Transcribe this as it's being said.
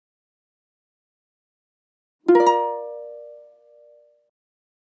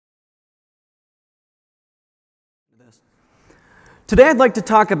Today I'd like to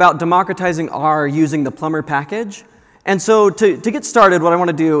talk about democratizing R using the Plumber package. And so to get started, what I want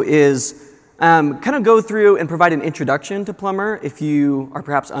to do is kind of go through and provide an introduction to Plumber if you are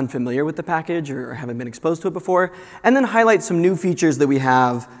perhaps unfamiliar with the package or haven't been exposed to it before, and then highlight some new features that we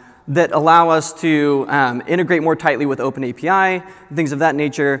have that allow us to integrate more tightly with OpenAPI, things of that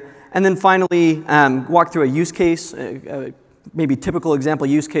nature, and then finally walk through a use case, maybe typical example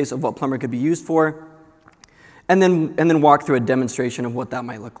use case of what Plumber could be used for, and then walk through a demonstration of what that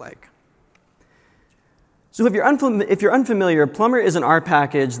might look like. So if you're unfamiliar, Plumber is an R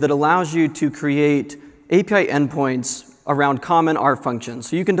package that allows you to create API endpoints around common R functions.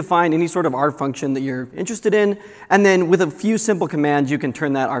 So you can define any sort of R function that you're interested in, and then with a few simple commands, you can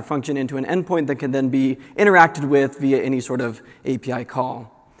turn that R function into an endpoint that can then be interacted with via any sort of API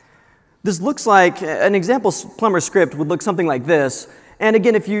call. This looks like an example Plumber script would look something like this. And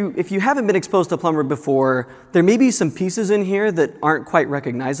again, if you haven't been exposed to Plumber before, there may be some pieces in here that aren't quite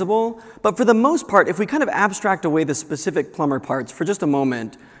recognizable. But for the most part, if we kind of abstract away the specific Plumber parts for just a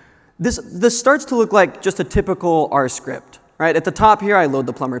moment, this starts to look like just a typical R script. Right? At the top here, I load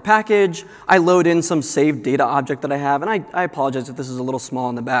the Plumber package. I load in some saved data object that I have. And I apologize if this is a little small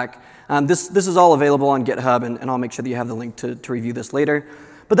in the back. This is all available on GitHub, and I'll make sure that you have the link to review this later.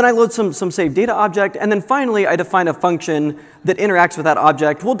 But then I load some saved data object, and then finally I define a function that interacts with that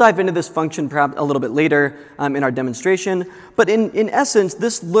object. We'll dive into this function perhaps a little bit later in our demonstration. But in essence,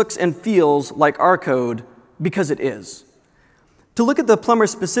 this looks and feels like R code because it is. To look at the Plumber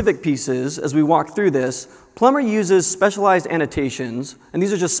specific pieces as we walk through this, Plumber uses specialized annotations, and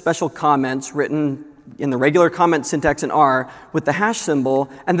these are just special comments written in the regular comment syntax in R with the hash symbol,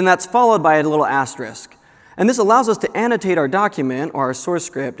 and then that's followed by a little asterisk. And this allows us to annotate our document or our source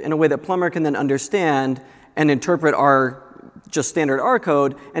script in a way that Plumber can then understand and interpret our just standard R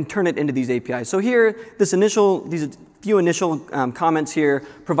code and turn it into these APIs. So here, these few initial comments here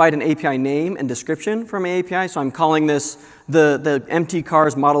provide an API name and description from an API. So I'm calling this the empty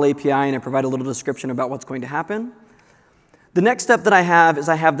cars model API, and I provide a little description about what's going to happen. The next step that I have is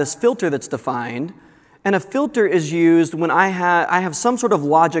I have this filter that's defined. And a filter is used when I have some sort of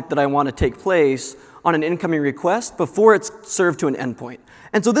logic that I want to take place on an incoming request before it's served to an endpoint.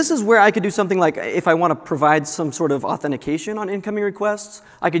 And so this is where I could do something like if I want to provide some sort of authentication on incoming requests,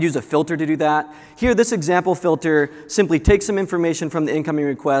 I could use a filter to do that. Here, this example filter simply takes some information from the incoming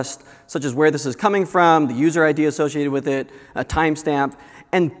request, such as where this is coming from, the user ID associated with it, a timestamp,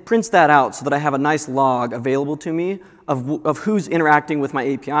 and prints that out so that I have a nice log available to me of who's interacting with my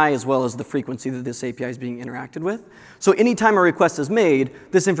API as well as the frequency that this API is being interacted with. So anytime a request is made,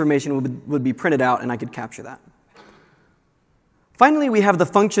 this information would be printed out and I could capture that. Finally, we have the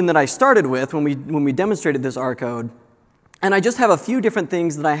function that I started with when we demonstrated this R code. And I just have a few different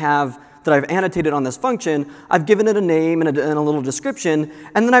things that I've annotated on this function. I've given it a name and a little description,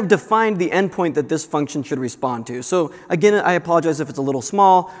 and then I've defined the endpoint that this function should respond to. So again, I apologize if it's a little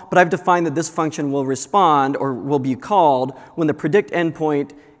small, but I've defined that this function will respond or will be called when the predict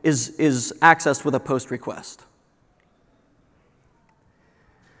endpoint is accessed with a post request.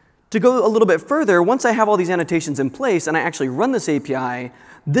 To go a little bit further, once I have all these annotations in place and I actually run this API,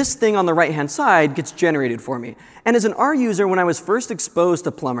 this thing on the right-hand side gets generated for me. And as an R user, when I was first exposed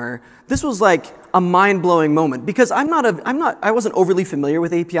to Plumber, this was like a mind-blowing moment because I wasn't overly familiar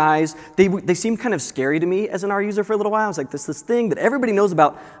with APIs. They seemed kind of scary to me as an R user for a little while. I was like, this thing that everybody knows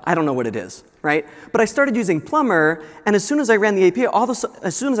about, I don't know what it is, right? But I started using Plumber, and as soon as I ran the API,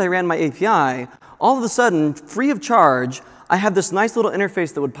 as soon as I ran my API, all of a sudden, free of charge, I have this nice little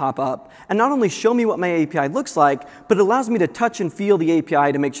interface that would pop up and not only show me what my API looks like, but it allows me to touch and feel the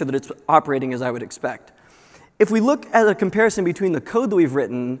API to make sure that it's operating as I would expect. If we look at a comparison between the code that we've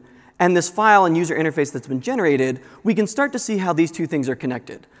written and this file and user interface that's been generated, we can start to see how these two things are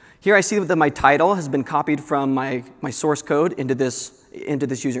connected. Here I see that my title has been copied from my source code into this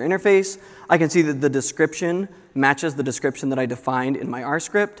user interface. I can see that the description matches the description that I defined in my R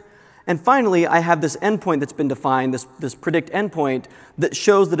script. And finally, I have this endpoint that's been defined, this predict endpoint, that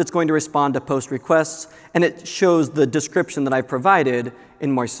shows that it's going to respond to post requests, and it shows the description that I've provided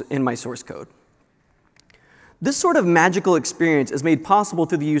in my source code. This sort of magical experience is made possible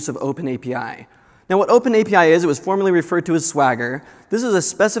through the use of OpenAPI. Now, what OpenAPI is, it was formerly referred to as Swagger. This is a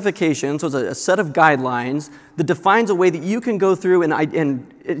specification, so it's a set of guidelines that defines a way that you can go through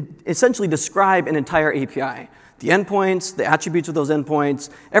and essentially describe an entire API. The endpoints, the attributes of those endpoints,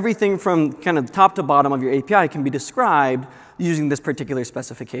 everything from kind of top to bottom of your API can be described using this particular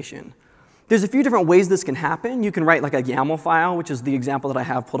specification. There's a few different ways this can happen. You can write like a YAML file, which is the example that I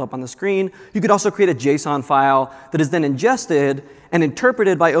have pulled up on the screen. You could also create a JSON file that is then ingested and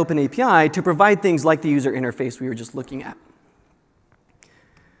interpreted by OpenAPI to provide things like the user interface we were just looking at.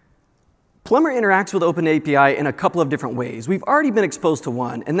 Plumber interacts with OpenAPI in a couple of different ways. We've already been exposed to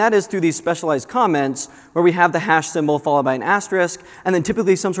one, and that is through these specialized comments where we have the hash symbol followed by an asterisk, and then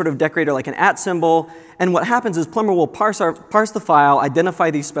typically some sort of decorator like an @ symbol. And what happens is Plumber will parse the file, identify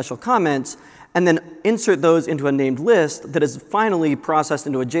these special comments, and then insert those into a named list that is finally processed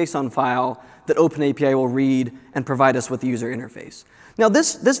into a JSON file that OpenAPI will read and provide us with the user interface. Now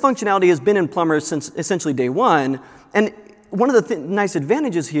this functionality has been in Plumber since essentially day one, and one of the nice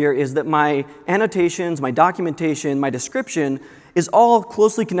advantages here is that my annotations, my documentation, my description is all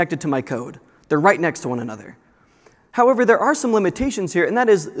closely connected to my code. They're right next to one another. However, there are some limitations here, and that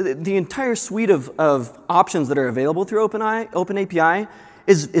is the entire suite of options that are available through OpenAPI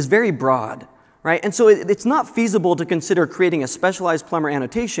is very broad, right? And so it's not feasible to consider creating a specialized Plumber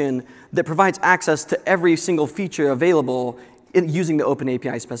annotation that provides access to every single feature available using the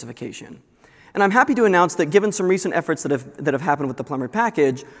OpenAPI specification. And I'm happy to announce that given some recent efforts that have happened with the Plumber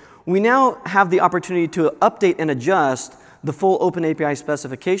package, we now have the opportunity to update and adjust the full OpenAPI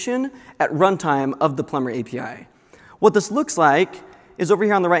specification at runtime of the Plumber API. What this looks like is over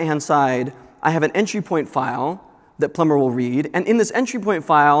here on the right-hand side, I have an entry point file that Plumber will read. And in this entry point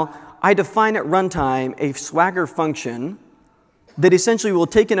file, I define at runtime a Swagger function that essentially will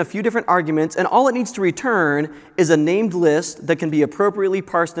take in a few different arguments, and all it needs to return is a named list that can be appropriately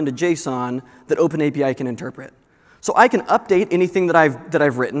parsed into JSON that OpenAPI can interpret. So I can update anything that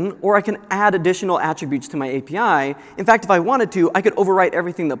I've written, or I can add additional attributes to my API. In fact, if I wanted to, I could overwrite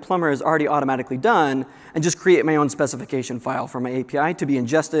everything that Plumber has already automatically done and just create my own specification file for my API to be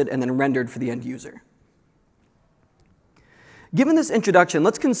ingested and then rendered for the end user. Given this introduction,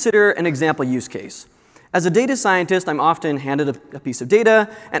 let's consider an example use case. As a data scientist, I'm often handed a piece of data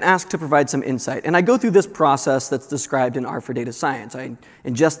and asked to provide some insight. And I go through this process that's described in R for Data Science. I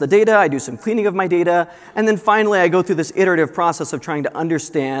ingest the data, I do some cleaning of my data, and then finally I go through this iterative process of trying to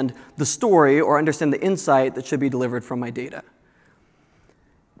understand the story or understand the insight that should be delivered from my data.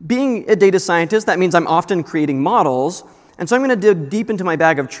 Being a data scientist, that means I'm often creating models, and so I'm going to dig deep into my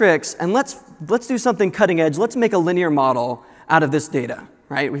bag of tricks, and let's do something cutting edge. Let's make a linear model out of this data.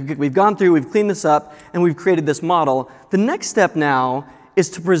 Right? We've gone through, we've cleaned this up, and we've created this model. The next step now is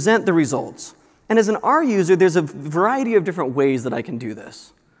to present the results. And as an R user, there's a variety of different ways that I can do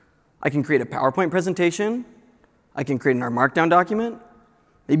this. I can create a PowerPoint presentation. I can create an R Markdown document.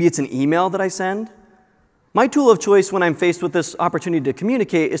 Maybe it's an email that I send. My tool of choice when I'm faced with this opportunity to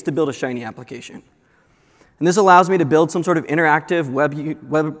communicate is to build a Shiny application. And this allows me to build some sort of interactive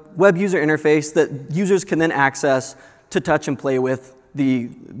web user interface that users can then access to touch and play with the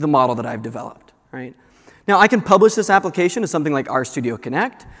model that I've developed, right? Now, I can publish this application to something like RStudio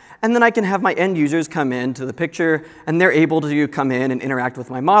Connect, and then I can have my end users come into the picture, and they're able to come in and interact with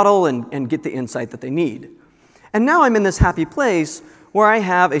my model and get the insight that they need. And now I'm in this happy place where I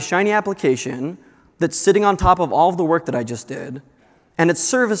have a Shiny application that's sitting on top of all of the work that I just did, and it's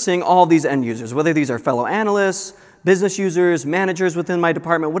servicing all these end users, whether these are fellow analysts, business users, managers within my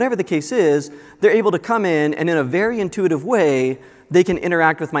department, whatever the case is, they're able to come in and in a very intuitive way, they can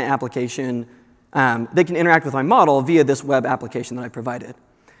interact with my application, they can interact with my model via this web application that I provided.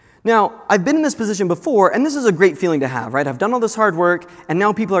 Now, I've been in this position before, and this is a great feeling to have, right? I've done all this hard work, and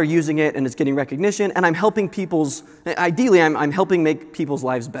now people are using it, and it's getting recognition, and I'm helping ideally, I'm helping make people's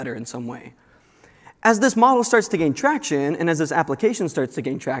lives better in some way. As this model starts to gain traction, and as this application starts to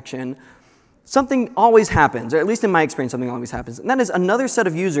gain traction, something always happens, or at least in my experience, something always happens, and that is another set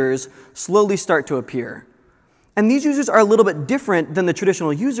of users slowly start to appear. And these users are a little bit different than the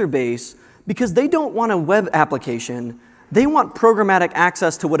traditional user base because they don't want a web application. They want programmatic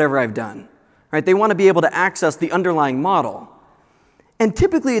access to whatever I've done. Right? They want to be able to access the underlying model. And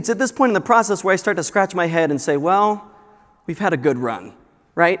typically, it's at this point in the process where I start to scratch my head and say, well, we've had a good run.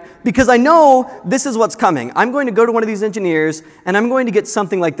 Right? Because I know this is what's coming. I'm going to go to one of these engineers, and I'm going to get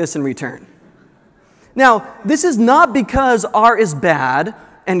something like this in return. Now, this is not because R is bad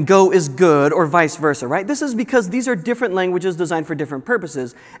and Go is good, or vice versa, right? This is because these are different languages designed for different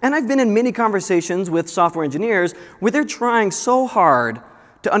purposes. And I've been in many conversations with software engineers where they're trying so hard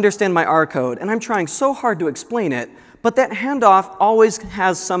to understand my R code, and I'm trying so hard to explain it, but that handoff always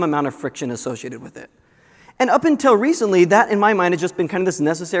has some amount of friction associated with it. And up until recently, that in my mind has just been kind of this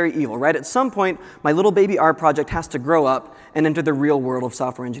necessary evil, right? At some point, my little baby R project has to grow up and enter the real world of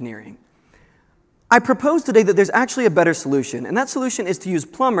software engineering. I propose today that there's actually a better solution, and that solution is to use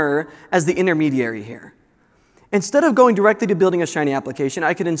Plumber as the intermediary here. Instead of going directly to building a Shiny application,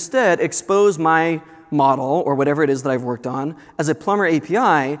 I could instead expose my model, or whatever it is that I've worked on, as a Plumber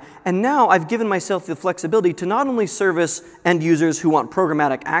API, and now I've given myself the flexibility to not only service end users who want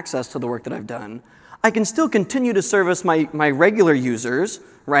programmatic access to the work that I've done, I can still continue to service my regular users,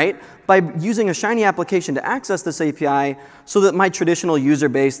 right, by using a Shiny application to access this API so that my traditional user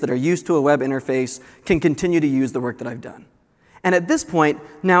base that are used to a web interface can continue to use the work that I've done. And at this point,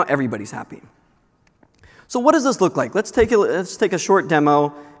 now everybody's happy. So what does this look like? Let's take a short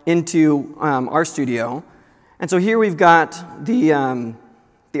demo into RStudio. And so here we've got the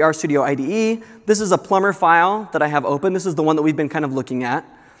RStudio IDE. This is a Plumber file that I have open. This is the one that we've been kind of looking at.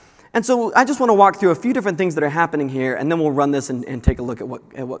 And so I just want to walk through a few different things that are happening here, and then we'll run this and take a look at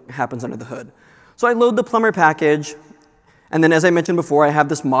what happens under the hood. So I load the Plumber package, and then as I mentioned before, I have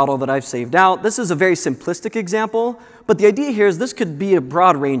this model that I've saved out. This is a very simplistic example, but the idea here is this could be a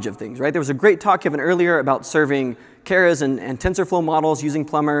broad range of things, right? There was a great talk given earlier about serving Keras and TensorFlow models using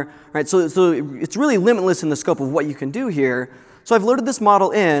Plumber, right? So it's really limitless in the scope of what you can do here. So I've loaded this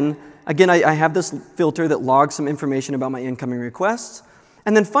model in. Again, I have this filter that logs some information about my incoming requests.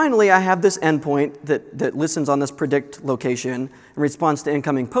 And then finally, I have this endpoint that listens on this predict location and responds to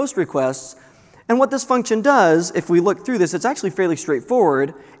incoming post requests. And what this function does, if we look through this, it's actually fairly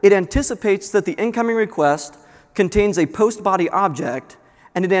straightforward. It anticipates that the incoming request contains a post body object,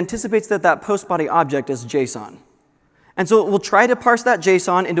 and it anticipates that that post body object is JSON. And so it will try to parse that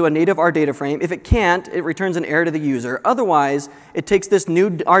JSON into a native R data frame. If it can't, it returns an error to the user. Otherwise, it takes this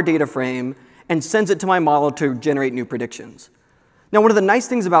new R data frame and sends it to my model to generate new predictions. Now, one of the nice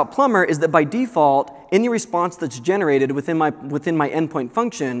things about Plumber is that by default, any response that's generated within my endpoint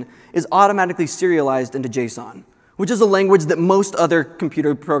function is automatically serialized into JSON, which is a language that most other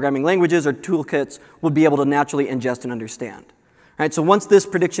computer programming languages or toolkits will be able to naturally ingest and understand. Right, so once this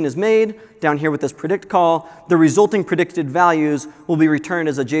prediction is made, down here with this predict call, the resulting predicted values will be returned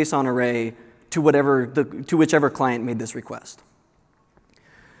as a JSON array to whichever client made this request.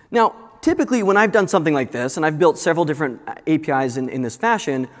 Now, typically, when I've done something like this, and I've built several different APIs in this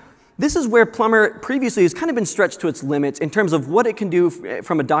fashion, this is where Plumber previously has kind of been stretched to its limits in terms of what it can do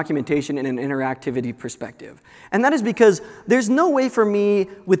from a documentation and an interactivity perspective. And that is because there's no way for me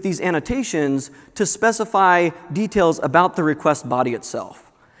with these annotations to specify details about the request body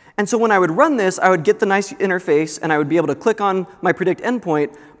itself. And so when I would run this, I would get the nice interface, and I would be able to click on my predict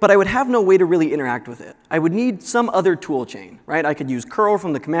endpoint, but I would have no way to really interact with it. I would need some other tool chain, right? I could use curl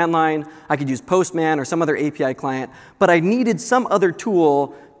from the command line, I could use Postman or some other API client, but I needed some other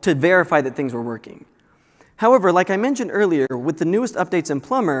tool to verify that things were working. However, like I mentioned earlier, with the newest updates in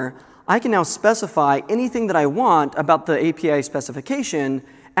Plumber, I can now specify anything that I want about the API specification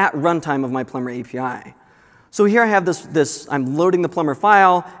at runtime of my Plumber API. So here I have I'm loading the Plumber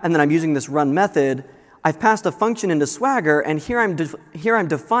file, and then I'm using this run method. I've passed a function into Swagger, and here I'm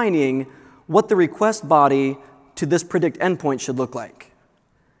defining what the request body to this predict endpoint should look like.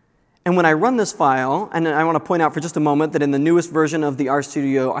 And when I run this file, and I want to point out for just a moment that in the newest version of the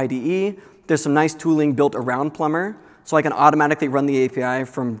RStudio IDE, there's some nice tooling built around Plumber, so I can automatically run the API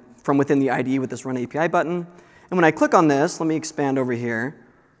from within the IDE with this Run API button. And when I click on this, let me expand over here.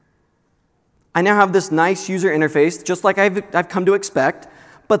 I now have this nice user interface, just like I've come to expect.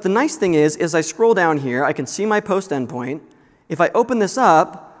 But the nice thing is, as I scroll down here, I can see my post endpoint. If I open this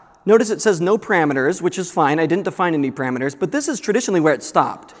up, notice it says no parameters, which is fine. I didn't define any parameters, but this is traditionally where it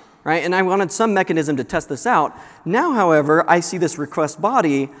stopped, right? And I wanted some mechanism to test this out. Now, however, I see this request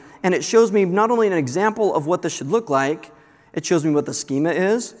body, and it shows me not only an example of what this should look like, it shows me what the schema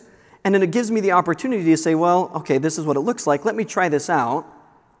is, and then it gives me the opportunity to say, well, okay, this is what it looks like. Let me try this out.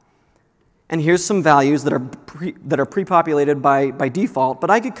 And here's some values that are pre-populated by default, but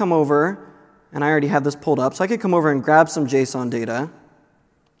I could come over, and I already have this pulled up, so I could come over and grab some JSON data.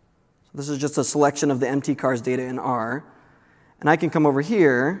 So this is just a selection of the empty cars data in R. And I can come over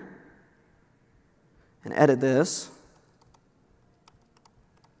here and edit this,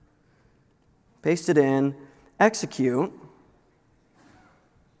 paste it in, execute.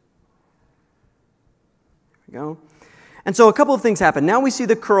 There we go. And so a couple of things happen. Now we see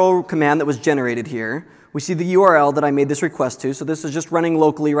the curl command that was generated here. We see the URL that I made this request to. So this is just running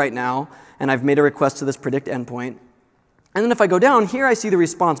locally right now, and I've made a request to this predict endpoint. And then if I go down here, I see the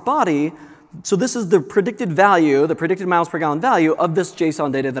response body. So this is the predicted value, the predicted miles per gallon value of this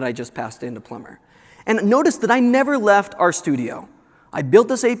JSON data that I just passed into Plumber. And notice that I never left RStudio. I built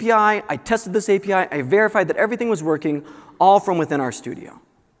this API, I tested this API, I verified that everything was working, all from within RStudio.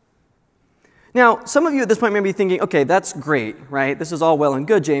 Now, some of you at this point may be thinking, okay, that's great, right? This is all well and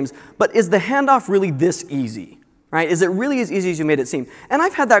good, James, but is the handoff really this easy, right? Is it really as easy as you made it seem? And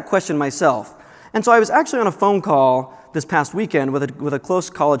I've had that question myself. And so I was actually on a phone call this past weekend with a close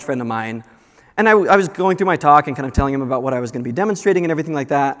college friend of mine, and I was going through my talk and kind of telling him about what I was going to be demonstrating and everything like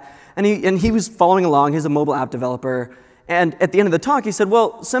that. And he was following along. He's a mobile app developer. And at the end of the talk, he said,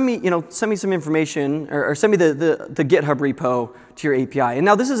 well, send me some information, or send me the GitHub repo to your API. And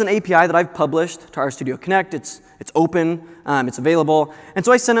now this is an API that I've published to RStudio Connect. It's open, it's available. And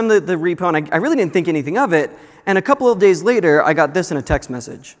so I sent him the repo, and I really didn't think anything of it. And a couple of days later, I got this in a text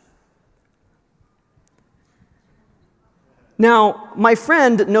message. Now, my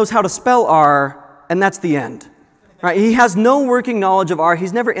friend knows how to spell R, and that's the end. Right? He has no working knowledge of R.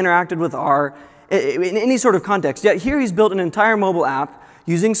 He's never interacted with R in any sort of context. Yet here he's built an entire mobile app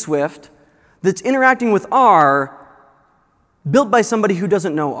using Swift that's interacting with R, built by somebody who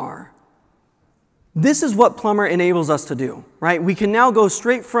doesn't know R. This is what Plumber enables us to do, right? We can now go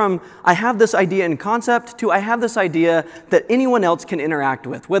straight from, I have this idea in concept, to I have this idea that anyone else can interact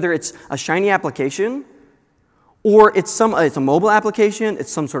with, whether it's a shiny application, or it's a mobile application,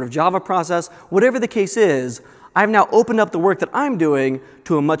 it's some sort of Java process, whatever the case is, I've now opened up the work that I'm doing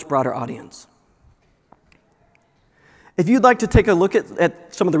to a much broader audience. If you'd like to take a look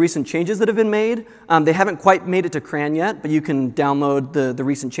at some of the recent changes that have been made, they haven't quite made it to CRAN yet, but you can download the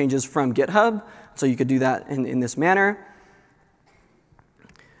recent changes from GitHub, so you could do that in this manner.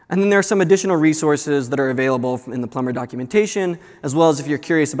 And then there are some additional resources that are available in the Plumber documentation, as well as if you're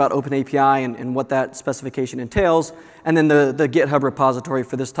curious about OpenAPI and what that specification entails. And then the GitHub repository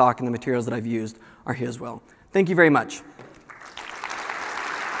for this talk and the materials that I've used are here as well. Thank you very much.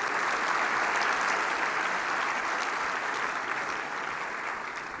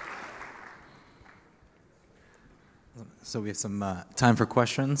 So we have some time for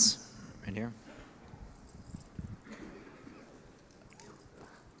questions right here.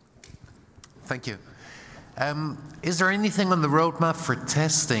 Thank you. Is there anything on the roadmap for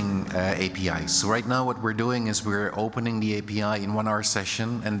testing APIs? So right now what we're doing is we're opening the API in 1 hour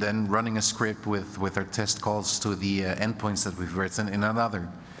session and then running a script with our test calls to the endpoints that we've written in another.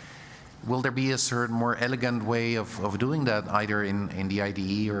 Will there be a certain more elegant way of doing that, either in the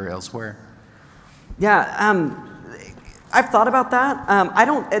IDE or elsewhere? Yeah, I've thought about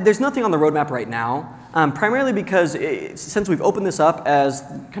that. There's nothing on the roadmap right now. Primarily because since we've opened this up as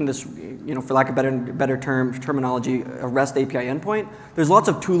kind of this, for lack of better terminology, a REST API endpoint, there's lots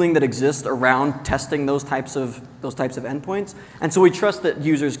of tooling that exists around testing those types of endpoints, and so we trust that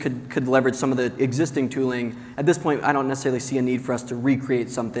users could leverage some of the existing tooling. At this point, I don't necessarily see a need for us to recreate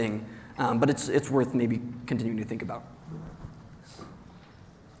something, but it's worth maybe continuing to think about.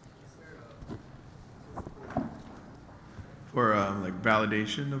 For like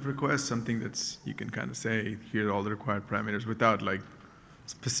validation of requests, something that's you can kind of say here are all the required parameters without like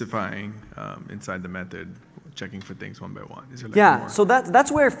specifying inside the method, checking for things one by one. Is there like yeah, more? So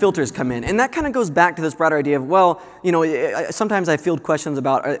that's where filters come in, and that kind of goes back to this broader idea of, well, sometimes I field questions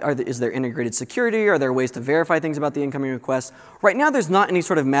about is there integrated security? Are there ways to verify things about the incoming requests? Right now, there's not any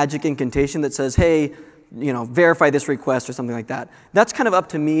sort of magic incantation that says, hey, verify this request or something like that. That's kind of up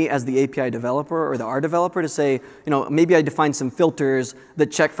to me as the API developer or the R developer to say, maybe I define some filters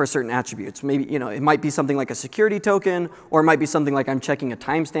that check for certain attributes. Maybe, it might be something like a security token, or it might be something like I'm checking a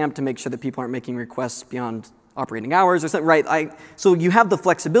timestamp to make sure that people aren't making requests beyond operating hours or something, right? So you have the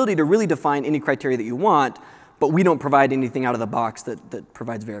flexibility to really define any criteria that you want, but we don't provide anything out of the box that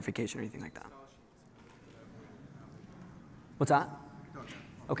provides verification or anything like that. What's that?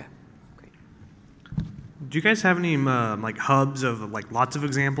 Okay. Do you guys have any like hubs of like lots of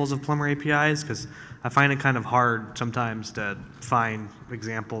examples of Plumber APIs? Because I find it kind of hard sometimes to find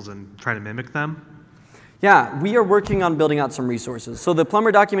examples and try to mimic them. Yeah, we are working on building out some resources. So the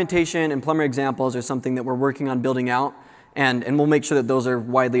Plumber documentation and Plumber examples are something that we're working on building out, and we'll make sure that those are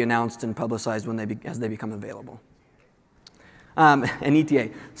widely announced and publicized as they become available. And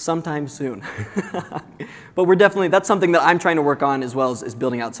ETA, sometime soon. But that's something that I'm trying to work on, as well as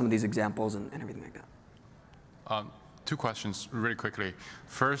building out some of these examples and everything like that. 2 questions really quickly.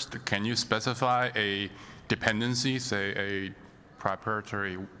 First, can you specify a dependency, say a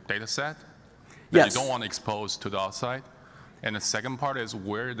proprietary data set that you don't want to expose to the outside? And the second part is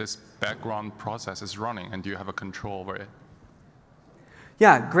where this background process is running, and do you have a control over it?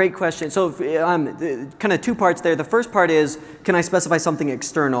 Yeah, great question. So kind of 2 parts there. The first part is, can I specify something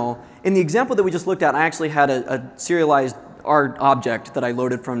external? In the example that we just looked at, I actually had a serialized R object that I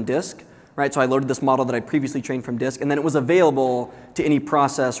loaded from disk. Right, so I loaded this model that I previously trained from disk, and then it was available to any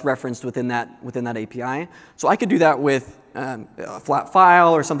process referenced within that API. So I could do that with a flat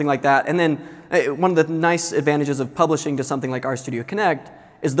file or something like that. And then one of the nice advantages of publishing to something like RStudio Connect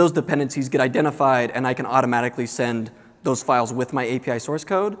is those dependencies get identified, and I can automatically send those files with my API source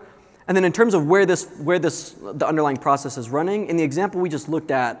code. And then in terms of where the underlying process is running, in the example we just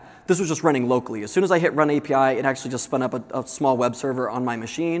looked at, this was just running locally. As soon as I hit Run API, it actually just spun up a small web server on my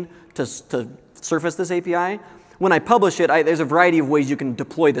machine to surface this API. when I publish it, there's a variety of ways you can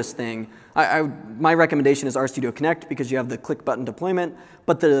deploy this thing. My recommendation is RStudio Connect because you have the click button deployment,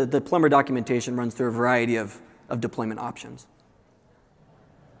 but the Plumber documentation runs through a variety of deployment options.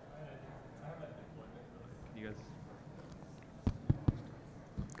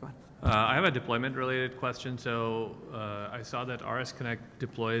 I have a deployment-related question. So I saw that RS Connect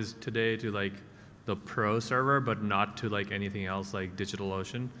deploys today to like the Pro server, but not to like anything else like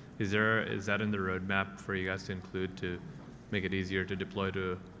DigitalOcean. Is that in the roadmap for you guys to include to make it easier to deploy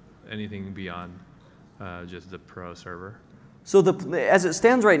to anything beyond just the Pro server? So as it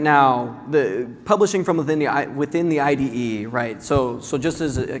stands right now, the publishing from within the IDE, right? So just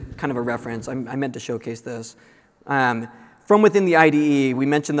as a kind of a reference, I meant to showcase this. From within the IDE, we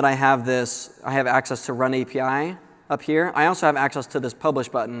mentioned that I have access to Run API up here. I also have access to this Publish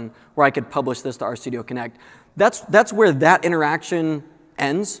button where I could publish this to RStudio Connect. That's where that interaction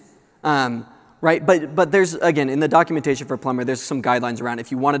ends, right? But there's, again, in the documentation for Plumber, there's some guidelines around if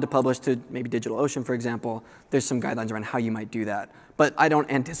you wanted to publish to maybe DigitalOcean, for example, there's some guidelines around how you might do that. But I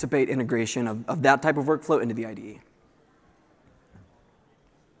don't anticipate integration of that type of workflow into the IDE.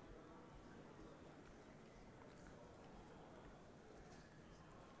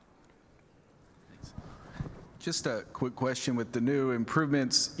 Just a quick question with the new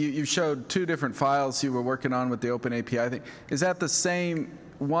improvements. You showed 2 different files you were working on with the Open API thing. Is that the same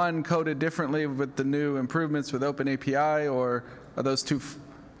one coded differently with the new improvements with Open API, or are those two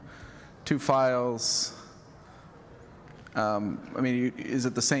files? I mean, is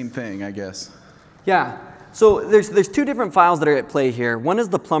it the same thing, I guess? Yeah. So there's 2 different files that are at play here. One is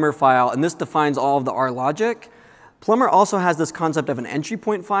the Plumber file, and this defines all of the R logic. Plumber also has this concept of an entry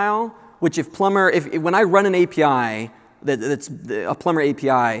point file, which when I run an API, that's a Plumber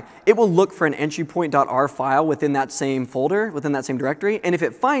API, it will look for an entry point.r file within that same folder, within that same directory, and if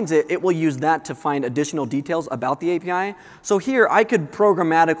it finds it, it will use that to find additional details about the API. So here, I could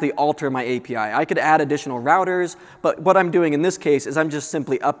programmatically alter my API. I could add additional routers, but what I'm doing in this case is I'm just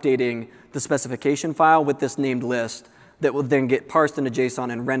simply updating the specification file with this named list that will then get parsed into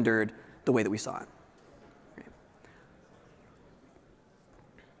JSON and rendered the way that we saw it.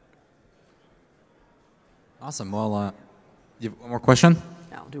 Awesome. Well, you have one more question?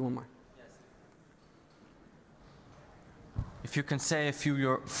 Yeah, I'll do one more. If you can say a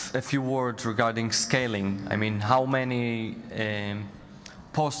few words regarding scaling. I mean, how many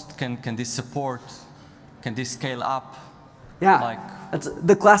posts can this support? Can this scale up? Yeah, that's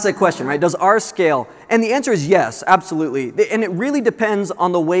the classic question, right? Does R scale? And the answer is yes, absolutely. And it really depends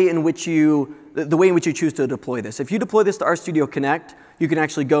on the way in which you choose to deploy this. If you deploy this to RStudio Connect, you can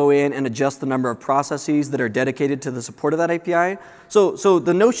actually go in and adjust the number of processes that are dedicated to the support of that API. So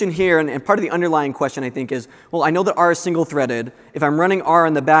the notion here, and part of the underlying question I think is, well, I know that R is single-threaded. If I'm running R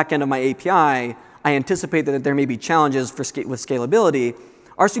on the back end of my API, I anticipate that there may be challenges with scalability.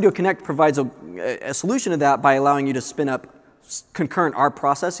 RStudio Connect provides a solution to that by allowing you to spin up concurrent R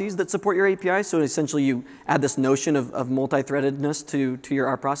processes that support your API. So essentially you add this notion of multi-threadedness to your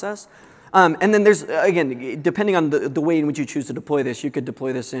R process. And then there's, again, depending on the way in which you choose to deploy this, you could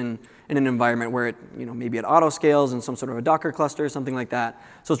deploy this in an environment where maybe it auto scales in some sort of a Docker cluster or something like that.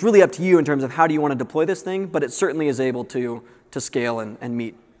 So it's really up to you in terms of how do you want to deploy this thing, but it certainly is able to scale and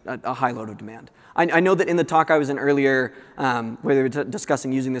meet a high load of demand. I know that in the talk I was in earlier, where they were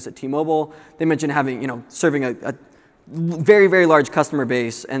discussing using this at T-Mobile, they mentioned having, serving a very, very large customer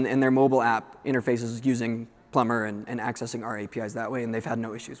base and their mobile app interfaces using Plumber and accessing our APIs that way, and they've had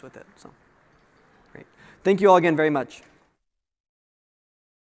no issues with it. So, great. Thank you all again very much.